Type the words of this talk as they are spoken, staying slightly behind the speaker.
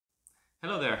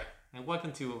Hello there, and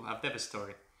welcome to a dev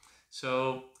story.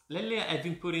 So lately I've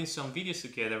been putting some videos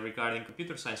together regarding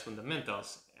computer science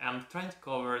fundamentals. I'm trying to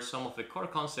cover some of the core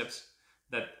concepts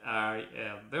that are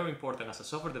very important as a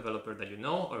software developer that you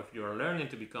know, or if you're learning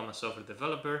to become a software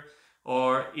developer,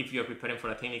 or if you're preparing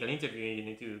for a technical interview and you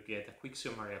need to get a quick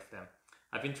summary of them.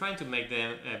 I've been trying to make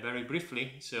them very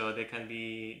briefly, so they can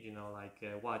be,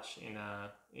 watched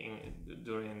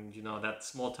during that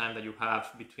small time that you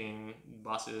have between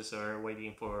buses or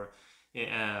waiting for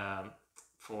a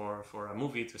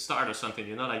movie to start or something.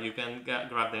 You can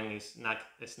grab them in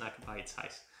a snack bite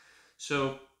size.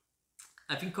 So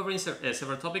I've been covering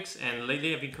several topics, and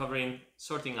lately I've been covering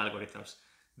sorting algorithms.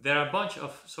 There are a bunch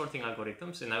of sorting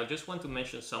algorithms, and I just want to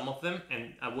mention some of them,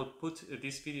 and I will put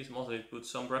these videos mostly put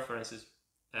some references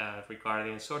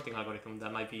regarding sorting algorithm that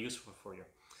might be useful for you.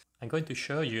 I'm going to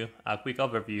show you a quick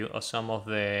overview of some of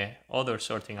the other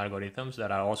sorting algorithms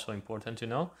that are also important to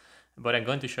know, but I'm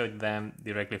going to show them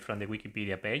directly from the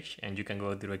Wikipedia page, and you can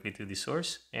go directly to the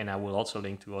source, and I will also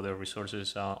link to other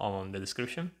resources on the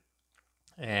description.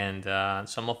 And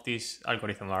some of these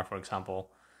algorithms are, for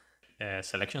example,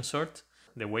 selection sort.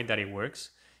 The way that it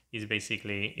works is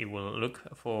basically it will look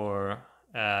for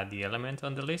the element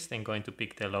on the list and going to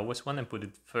pick the lowest one and put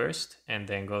it first, and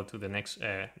then go to the next,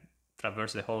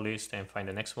 traverse the whole list and find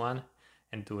the next one,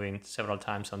 and doing several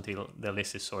times until the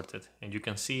list is sorted. And you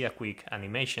can see a quick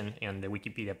animation in the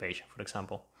Wikipedia page, for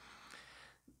example.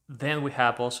 Then we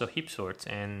have also heapsort,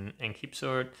 and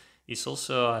heapsort is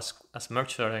also as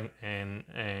merge sort and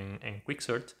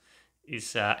quicksort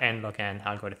is n log n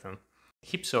algorithm.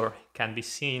 Heapsort can be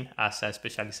seen as a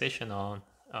specialization on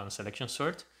selection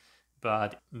sort,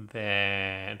 but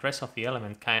the rest of the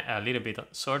element a little bit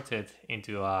sorted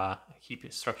into a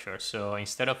heap structure. So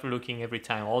instead of looking every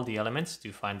time all the elements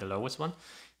to find the lowest one,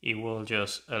 it will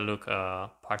just look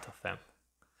part of them.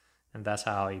 And that's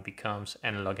how it becomes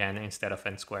n log n instead of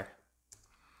n squared.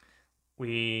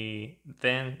 We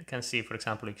then can see, for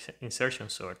example, insertion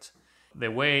sort. The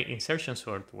way insertion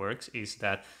sort works is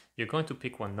that you're going to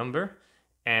pick one number,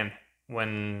 and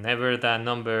whenever that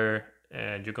number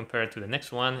you compare it to the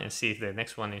next one and see if the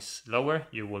next one is lower,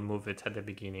 you will move it at the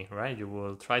beginning, right? You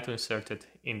will try to insert it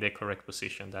in the correct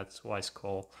position. That's why it's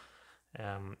called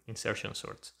insertion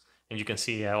sort. And you can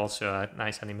see also a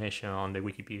nice animation on the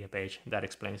Wikipedia page that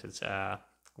explains it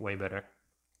way better.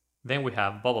 Then we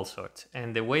have bubble sort.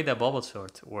 And the way that bubble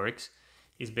sort works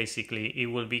is basically it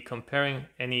will be comparing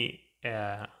any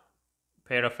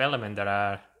pair of elements that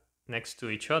are next to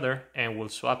each other and will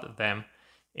swap them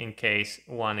in case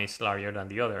one is larger than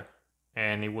the other,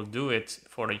 and it will do it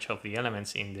for each of the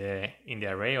elements in the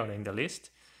array or in the list.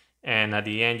 And at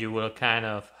the end you will kind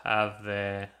of have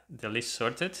the list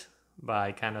sorted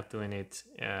by kind of doing it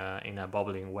in a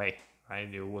bubbling way, right?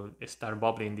 You will start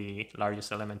bubbling the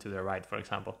largest element to the right, for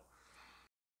example.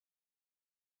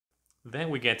 Then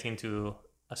we get into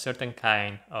a certain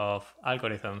kind of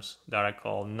algorithms that are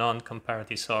called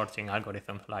non-comparative sorting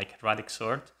algorithms, like radix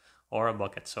sort or a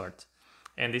bucket sort.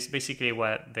 And this basically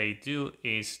what they do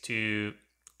is to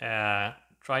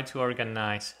try to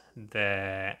organize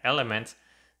the element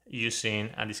using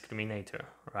a discriminator,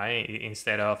 right?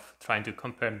 Instead of trying to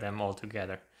compare them all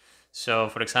together. So,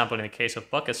 for example, in the case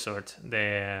of bucket sort,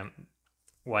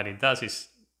 what it does is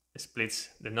splits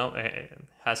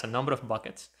has a number of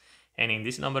buckets, and in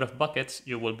this number of buckets,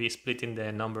 you will be splitting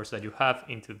the numbers that you have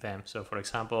into them. So, for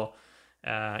example,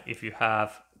 if you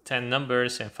have 10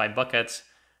 numbers and 5 buckets,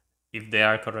 if they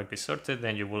are correctly sorted,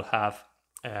 then you will have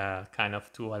kind of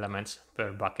 2 elements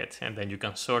per bucket, and then you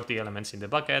can sort the elements in the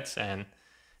buckets and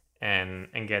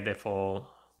get the full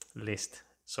list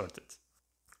sorted.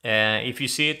 If you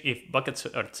see it, if bucket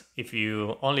sort, if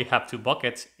you only have 2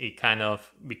 buckets, it kind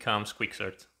of becomes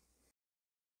quicksort.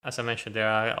 As I mentioned, there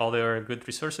are other good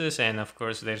resources, and of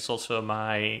course there's also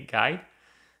my guide,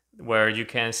 where you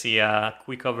can see a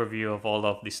quick overview of all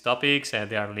of these topics, and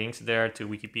there are links there to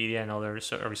Wikipedia and other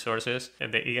resources.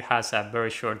 And it has a very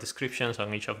short descriptions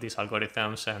on each of these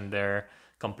algorithms and their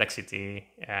complexity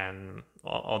and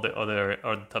all the other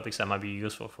topics that might be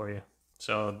useful for you.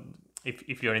 So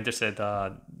if you're interested,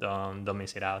 don't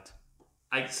miss it out.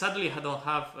 I sadly don't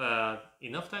have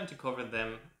enough time to cover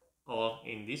them all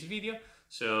in this video.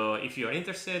 So if you are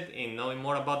interested in knowing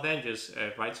more about them, just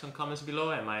write some comments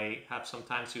below. I might have some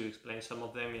time to explain some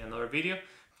of them in another video.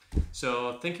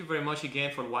 So thank you very much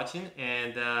again for watching.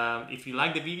 And if you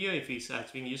like the video, if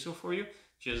it's been useful for you,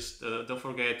 just don't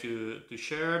forget to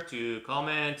share, to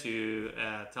comment, to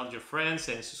tell your friends,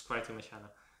 and subscribe to my channel.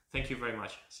 Thank you very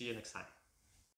much. See you next time.